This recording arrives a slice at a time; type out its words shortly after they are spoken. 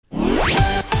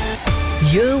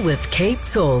You're with Cape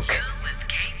Talk.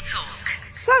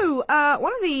 So,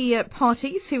 one of the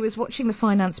parties who was watching the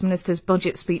Finance Minister's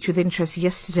budget speech with interest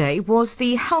yesterday was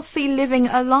the Healthy Living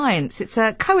Alliance. It's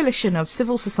a coalition of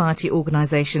civil society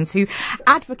organisations who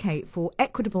advocate for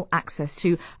equitable access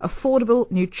to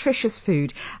affordable, nutritious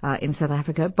food in South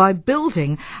Africa by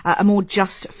building a more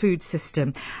just food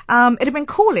system. It had been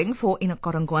calling for Ina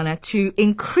Godongwana to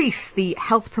increase the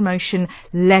health promotion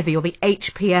levy, or the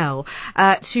HPL,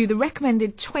 to the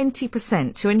recommended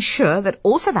 20% to ensure that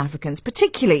all South Africans,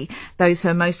 particularly those who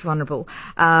are most vulnerable,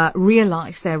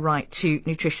 realise their right to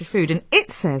nutritious food. And it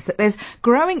says that there's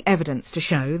growing evidence to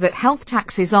show that health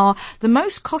taxes are the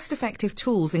most cost-effective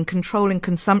tools in controlling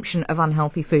consumption of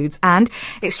unhealthy foods. And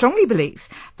it strongly believes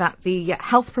that the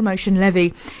health promotion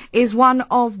levy is one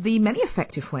of the many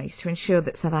effective ways to ensure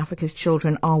that South Africa's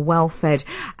children are well-fed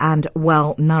and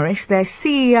well-nourished. Their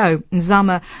CEO,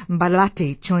 Nzama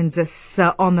Mbalati, joins us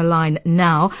on the line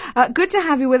now. Good to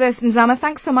have you with us, Nzama.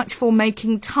 Thanks so much for making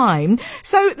time.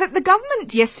 So the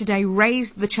government yesterday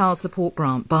raised the child support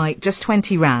grant by just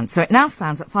 20 rand. So it now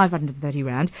stands at 530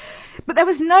 rand. But there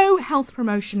was no health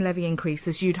promotion levy increase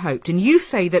as you'd hoped. And you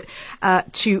say that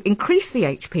to increase the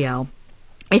HPL,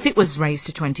 if it was raised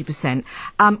to 20%,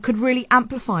 could really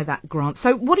amplify that grant.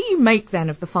 So what do you make then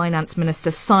of the Finance Minister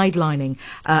sidelining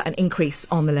an increase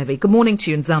on the levy? Good morning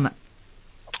to you, Nzama.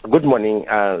 Good morning.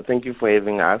 Thank you for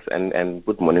having us, and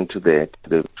good morning to the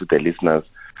listeners.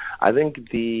 I think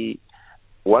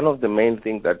one of the main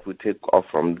things that we take off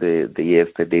from the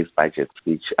yesterday's budget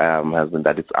speech has been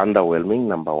that it's underwhelming,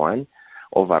 number one,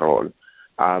 overall.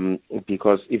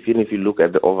 Because even if you look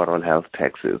at the overall health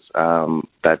taxes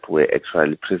that were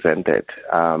actually presented,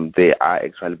 they are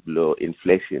actually below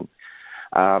inflation.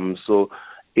 So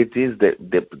it is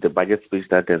the budget speech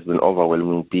that has been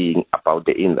overwhelming, being about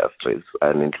the industries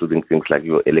and including things like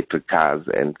your electric cars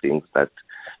and things that,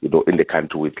 in the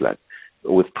country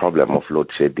with problem of load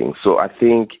shedding. So I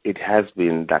think it has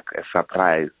been like a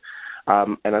surprise.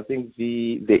 And I think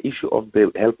the issue of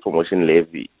the health promotion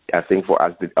levy, I think for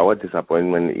us, our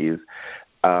disappointment is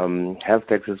health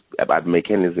taxes are a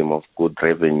mechanism of good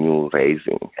revenue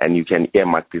raising, and you can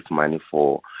earmark this money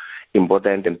for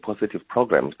important and positive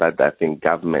programs that I think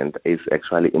government is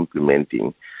actually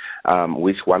implementing.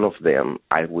 Which one of them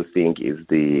I would think is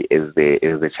the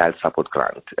child support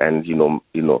grant, and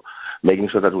making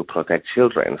sure that we protect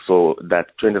children. So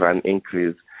that 20 rand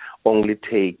increase only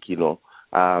take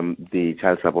the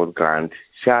child support grant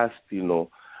just 2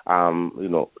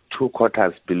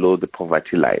 quarters below the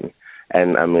poverty line,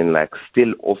 and I mean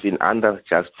still often under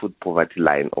just food poverty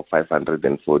line of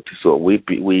 540. So we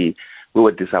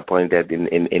were disappointed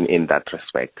in that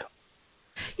respect.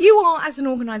 You are, as an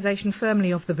organisation,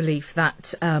 firmly of the belief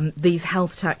that these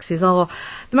health taxes are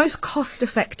the most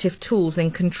cost-effective tools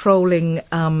in controlling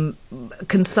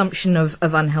consumption of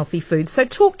unhealthy food. So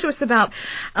talk to us about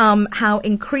how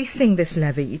increasing this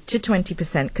levy to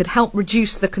 20% could help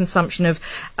reduce the consumption of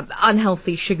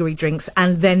unhealthy sugary drinks,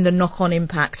 and then the knock-on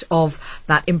impact of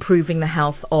that improving the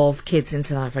health of kids in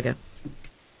South Africa.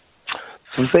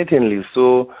 So certainly.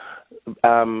 So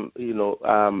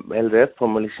health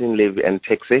promotion levy and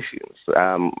taxations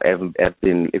have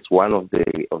been. It's one of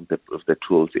the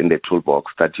tools in the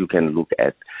toolbox that you can look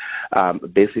at.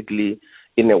 Basically,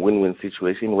 in a win-win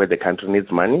situation where the country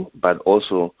needs money, but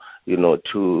also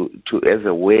to as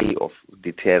a way of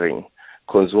deterring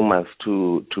consumers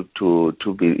to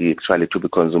be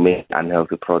consuming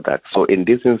unhealthy products. So in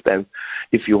this instance,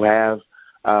 if you have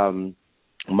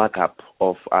markup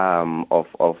of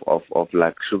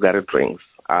like sugary drinks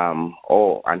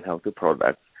or unhealthy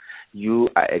products, you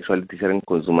are actually deterring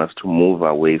consumers to move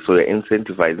away. So you're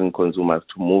incentivizing consumers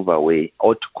to move away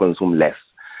or to consume less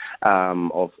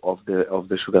of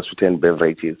the sugar sweetened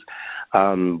beverages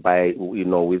by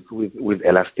with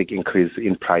elastic increase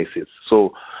in prices.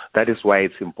 So that is why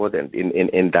it's important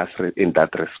in that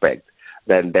respect.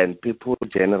 Then people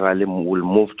generally will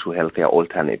move to healthier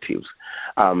alternatives.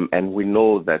 And we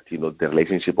know that, the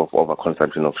relationship of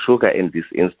overconsumption of sugar in this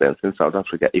instance in South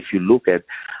Africa, if you look at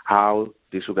how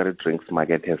the sugary drinks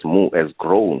market has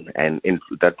grown, and you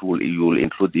will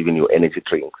include even your energy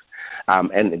drinks,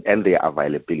 and their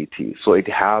availability. So it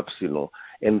helps,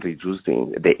 in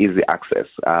reducing the easy access,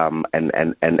 and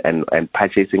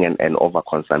purchasing and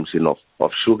overconsumption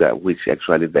of sugar, which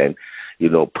actually then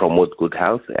promote good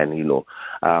health, and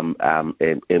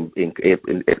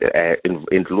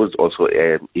includes also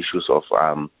issues of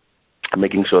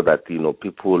making sure that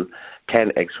people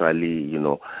can actually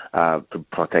be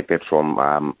protected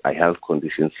from health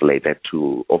conditions related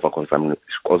to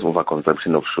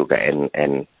overconsumption of sugar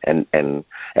and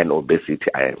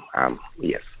obesity.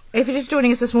 Yes. If you're just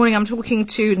joining us this morning, I'm talking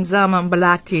to Nzama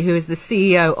Mbalati, who is the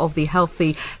CEO of the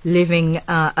Healthy Living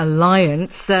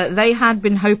Alliance. They had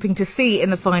been hoping to see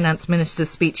in the Finance Minister's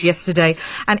speech yesterday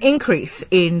an increase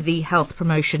in the health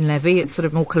promotion levy. It's sort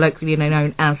of more colloquially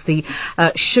known as the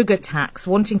sugar tax,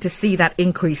 wanting to see that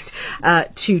increased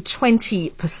to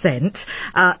 20%.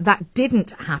 That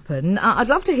didn't happen. I'd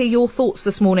love to hear your thoughts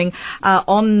this morning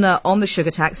on the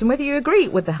sugar tax and whether you agree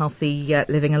with the Healthy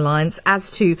Living Alliance as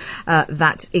to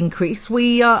that increase.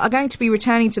 We are going to be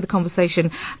returning to the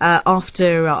conversation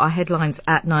after our headlines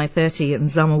at 9:30, and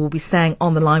Nzama will be staying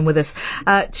on the line with us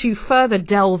to further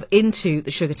delve into the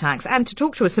sugar tax and to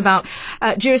talk to us about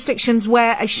jurisdictions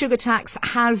where a sugar tax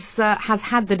has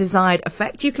had the desired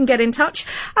effect. You can get in touch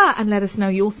and let us know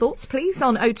your thoughts, please,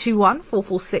 on 021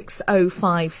 446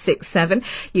 0567.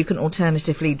 You can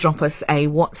alternatively drop us a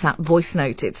WhatsApp voice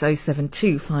note. It's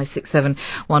 072 567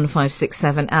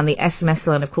 1567, and the SMS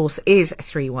line, of course, is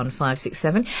 31567.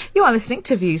 You are listening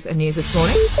to Views and News this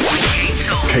morning.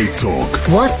 Cape Talk.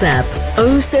 WhatsApp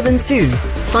 072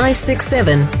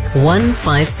 567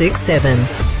 1567.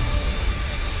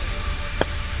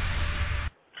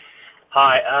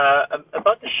 Hi,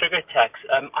 about the sugar tax,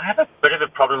 I have a bit of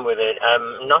a problem with it,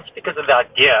 not because of the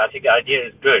idea. I think the idea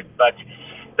is good, but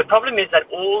the problem is that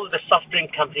all the soft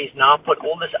drink companies now put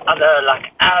all this other,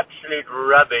 absolute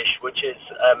rubbish, which is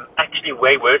actually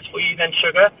way worse for you than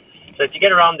sugar. So to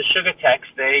get around the sugar tax,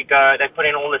 they put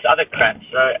in all this other crap.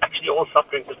 So actually all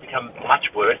soft drinks have become much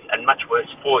worse and much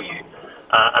worse for you.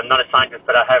 I'm not a scientist,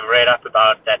 but I have read up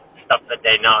about that stuff that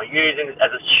they're now using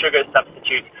as a sugar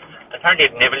substitute. Apparently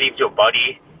it never leaves your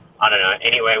body. I don't know.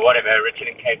 Anyway, whatever. Richard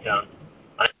in Cape Town.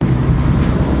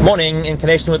 Morning. In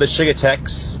connection with the sugar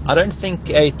tax, I don't think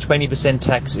a 20%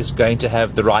 tax is going to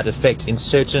have the right effect in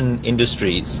certain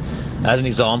industries. As an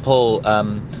example,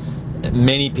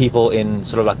 many people in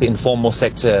sort of the informal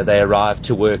sector, they arrive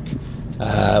to work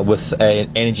with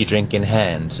an energy drink in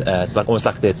hand. It's almost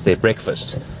like it's their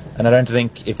breakfast. And I don't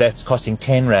think if that's costing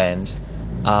 10 Rand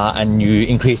and you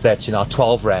increase that to now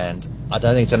 12 Rand, I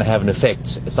don't think it's going to have an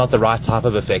effect. It's not the right type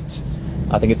of effect.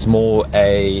 I think it's more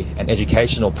an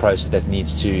educational process that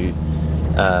needs to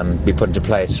be put into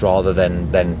place rather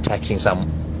than taxing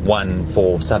someone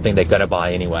for something they're going to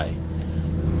buy anyway.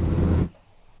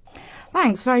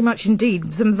 Thanks very much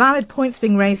indeed. Some valid points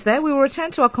being raised there. We will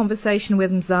return to our conversation with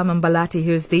Nzama Mbalati,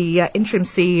 who is the interim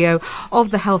CEO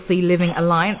of the Healthy Living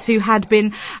Alliance, who had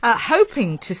been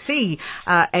hoping to see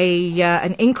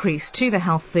an increase to the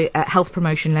health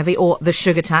promotion levy, or the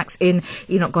sugar tax, in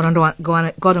Enoch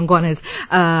Godongwana's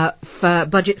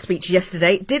budget speech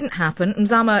yesterday. It didn't happen.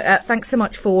 Nzama, thanks so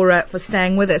much for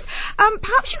staying with us.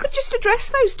 Perhaps you could just address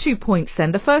those 2 points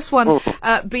then. The first one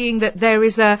being that there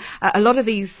is a lot of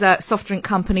these soft drink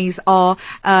companies are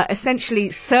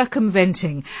essentially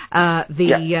circumventing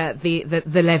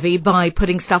the levy by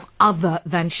putting stuff other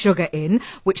than sugar in,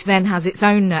 which then has its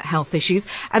own health issues.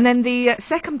 And then the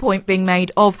second point being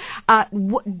made of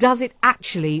does it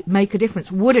actually make a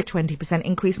difference? Would a 20%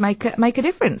 increase make a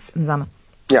difference, Nzama?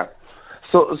 Yeah.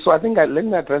 So I think let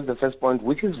me address the first point,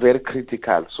 which is very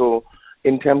critical. So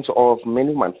in terms of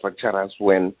many manufacturers,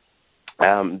 when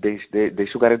the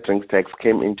sugary drinks tax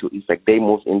came into effect, they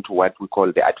moved into what we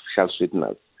call the artificial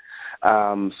sweeteners.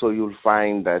 So you'll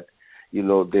find that,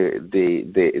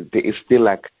 there is still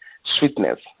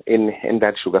sweetness in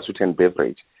that sugar sweetened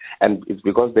beverage. And it's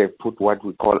because they put what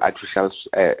we call artificial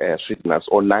sweeteners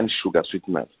or non-sugar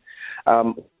sweeteners.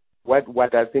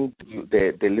 What I think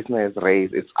the listener has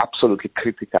raised is absolutely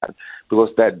critical, because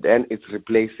that then it's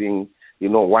replacing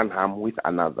one harm with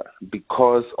another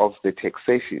because of the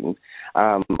taxation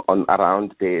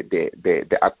around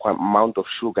the amount of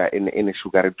sugar in a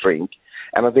sugary drink.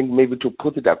 And I think maybe to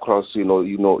put it across,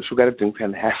 sugary drinks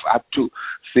can have up to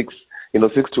 6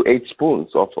 to 8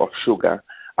 spoons of sugar,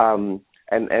 and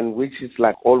which is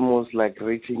almost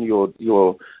reaching your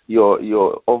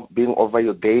being over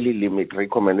your daily limit,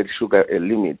 recommended sugar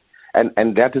limit.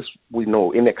 And that is, we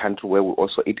know, in a country where we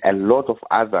also eat a lot of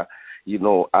other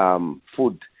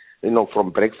food,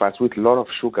 from breakfast with a lot of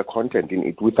sugar content in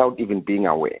it without even being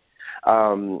aware,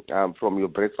 from your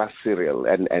breakfast cereal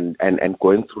and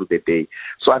going through the day.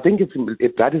 So I think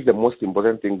that is the most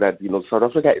important thing, that, South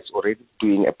Africa is already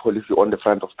doing a policy on the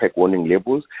front of pack warning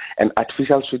labels, and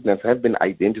artificial sweeteners have been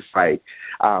identified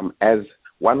as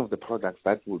one of the products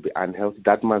that will be unhealthy,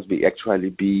 that must be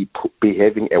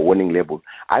having a warning label.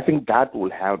 I think that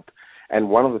will help. And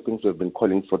one of the things we've been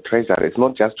calling for Treasury is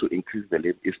not just to increase the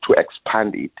label, is to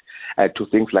expand it to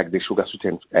things like the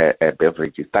sugar-sweetened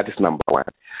beverages. That is number one.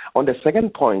 On the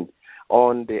second point,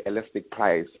 on the elastic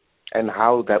price, and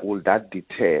how that will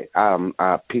deter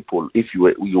people if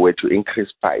you were to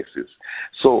increase prices.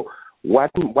 So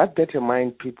what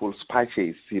determines people's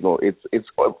purchase? It's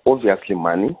obviously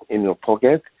money in your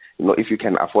pocket. If you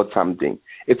can afford something,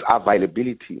 it's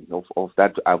availability of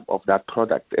that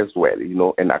product as well.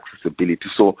 And accessibility.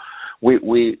 So we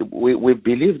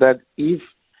believe that if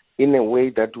in a way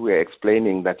that we are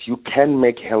explaining that you can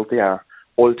make healthier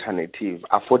alternative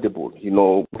affordable.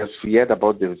 We've heard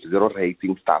about the zero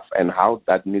rating stuff and how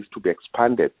that needs to be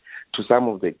expanded to some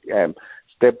of the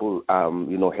staple,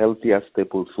 healthier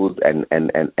staple foods and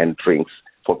drinks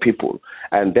for people.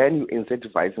 And then you're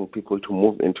incentivizing people to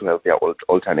move into healthier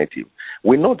alternative.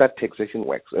 We know that taxation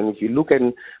works. And if you look at,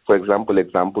 for example,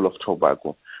 of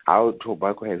tobacco, how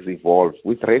tobacco has evolved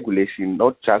with regulation,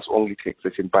 not just only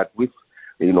taxation, but with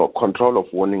control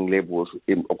of warning labels,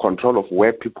 control of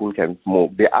where people can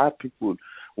smoke. There are people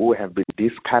who have been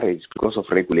discouraged because of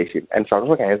regulation. And South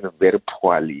Africa has a very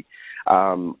poorly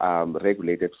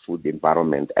regulated food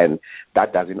environment, and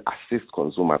that doesn't assist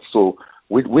consumers. So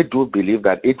we do believe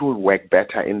that it will work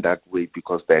better in that way,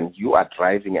 because then you are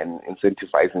driving and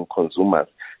incentivizing consumers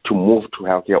to move to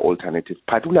healthier alternatives,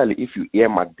 particularly if you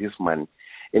earmark this money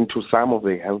into some of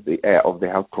the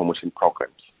health promotion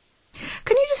programs.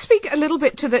 Can you just speak a little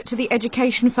bit to the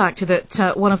education factor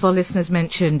that one of our listeners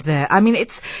mentioned there? I mean,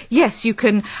 you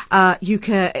can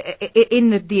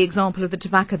in the example of the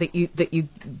tobacco that you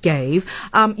gave,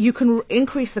 you can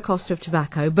increase the cost of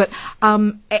tobacco, but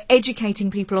educating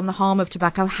people on the harm of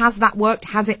tobacco, has that worked?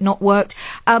 Has it not worked?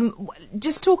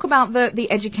 Just talk about the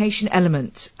education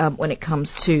element when it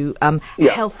comes to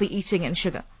healthy eating and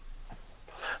sugar.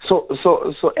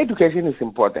 So education is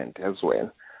important as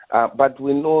well. But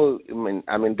we know,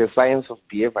 the science of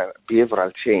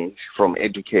behavioral change from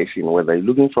education, whether you're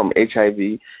looking from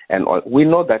HIV and all, we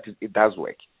know that it does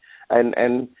work.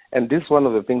 And this is one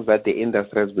of the things that the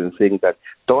industry has been saying, that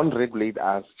don't regulate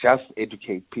us, just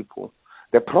educate people.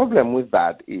 The problem with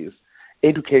that is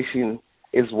education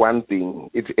is one thing.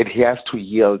 It has to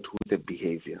yield to the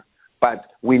behavior. But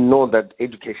we know that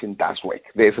education does work.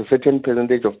 There's a certain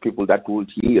percentage of people that will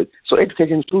yield. So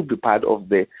education should be part of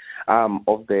the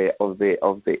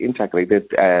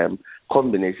integrated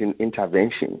combination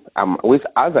intervention with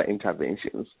other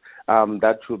interventions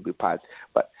that should be part.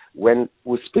 But when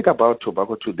we speak about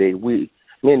tobacco today, we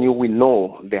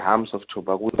know the harms of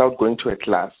tobacco without going to a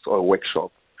class or a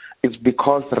workshop. It's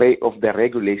because of the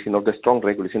regulation, of the strong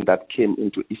regulation that came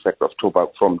into effect of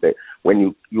tobacco from when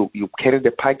you carry the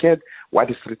packet,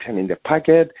 what is written in the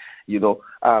packet, the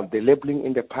labeling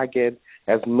in the packet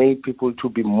has made people to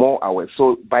be more aware.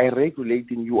 So by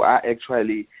regulating, you are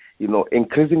actually,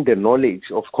 increasing the knowledge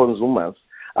of consumers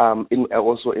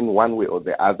also in one way or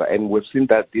the other. And we've seen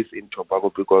that this in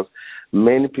tobacco, because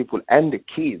many people and the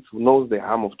kids knows the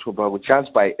harm of tobacco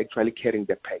just by actually carrying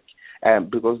the pack.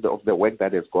 Because of the work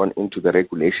that has gone into the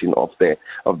regulation of the.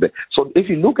 So if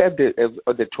you look at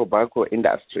the tobacco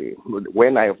industry,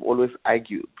 when I have always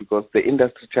argued, because the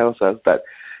industry tells us that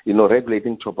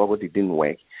regulating tobacco didn't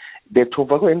work, the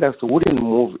tobacco industry wouldn't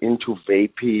move into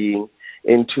vaping,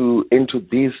 into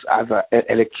these other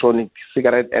electronic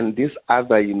cigarette and these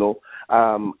other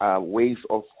ways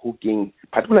of hooking,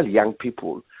 particularly young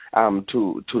people,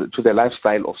 to the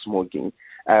lifestyle of smoking.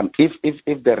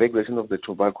 If the regulation of the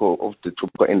tobacco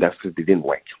industry didn't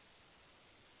work.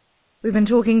 We've been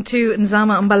talking to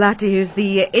Nzama Mbalati, who's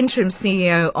the interim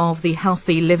CEO of the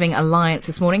Healthy Living Alliance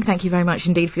this morning. Thank you very much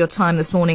indeed for your time this morning.